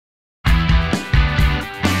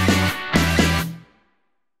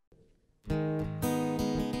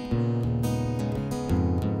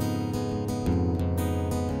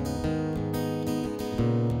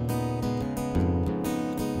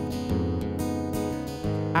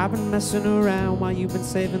I've been messing around while you've been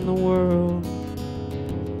saving the world.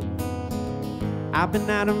 I've been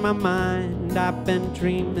out of my mind, I've been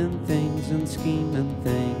dreaming things and scheming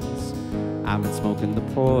things. I've been smoking the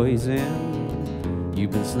poison,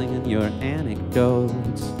 you've been slinging your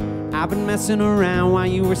anecdotes. I've been messing around while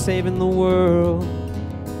you were saving the world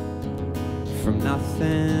from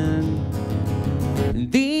nothing.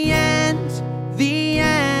 The end,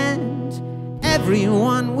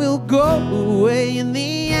 everyone will go away. In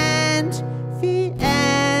the end,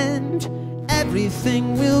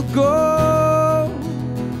 everything will go.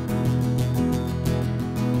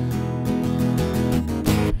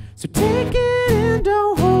 So take it in,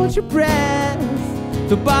 don't hold your breath.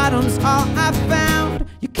 The bottom's all I found.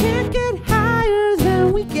 You can't get higher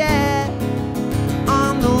than we get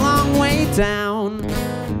on the long way down.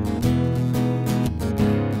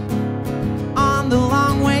 On the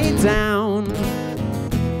long way down.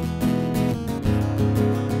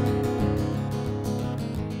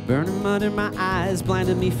 Burning mud in my eyes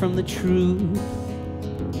blinded me from the truth.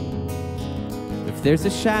 If there's a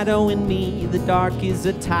shadow in me, the dark is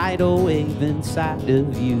a tidal wave inside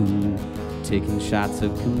of you. Taking shots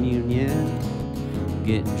of communion,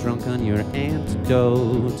 getting drunk on your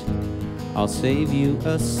antidote. I'll save you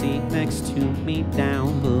a seat next to me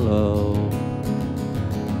down below.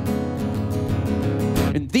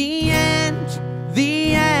 In the end,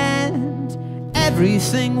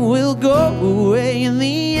 everything will go away. In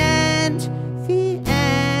the end,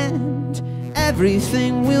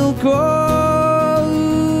 everything will go.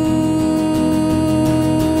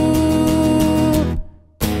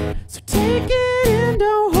 So take it in,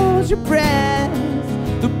 don't hold your breath.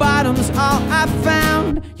 The bottom's all I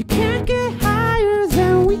found. You can't get higher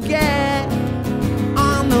than we get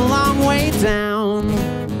on the long way down.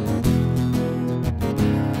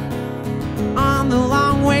 On the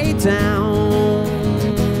long way down.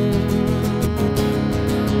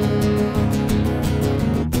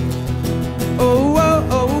 Oh, oh,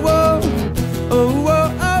 oh, oh, oh,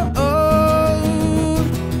 oh, oh, oh,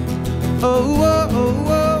 oh, oh,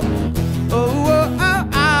 oh, oh, oh,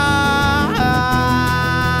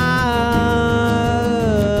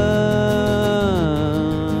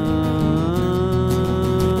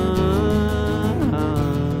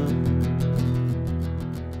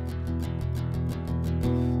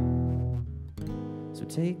 So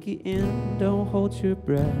take it in, don't hold your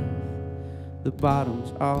breath. The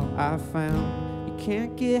bottom's all I found. You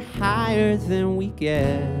can't get higher than we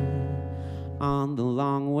get on the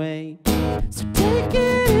long way. So take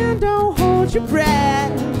it in, don't hold your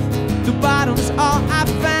breath. The bottom's all I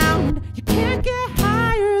found. You can't get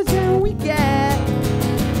higher than we get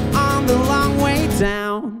on the long way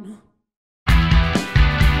down.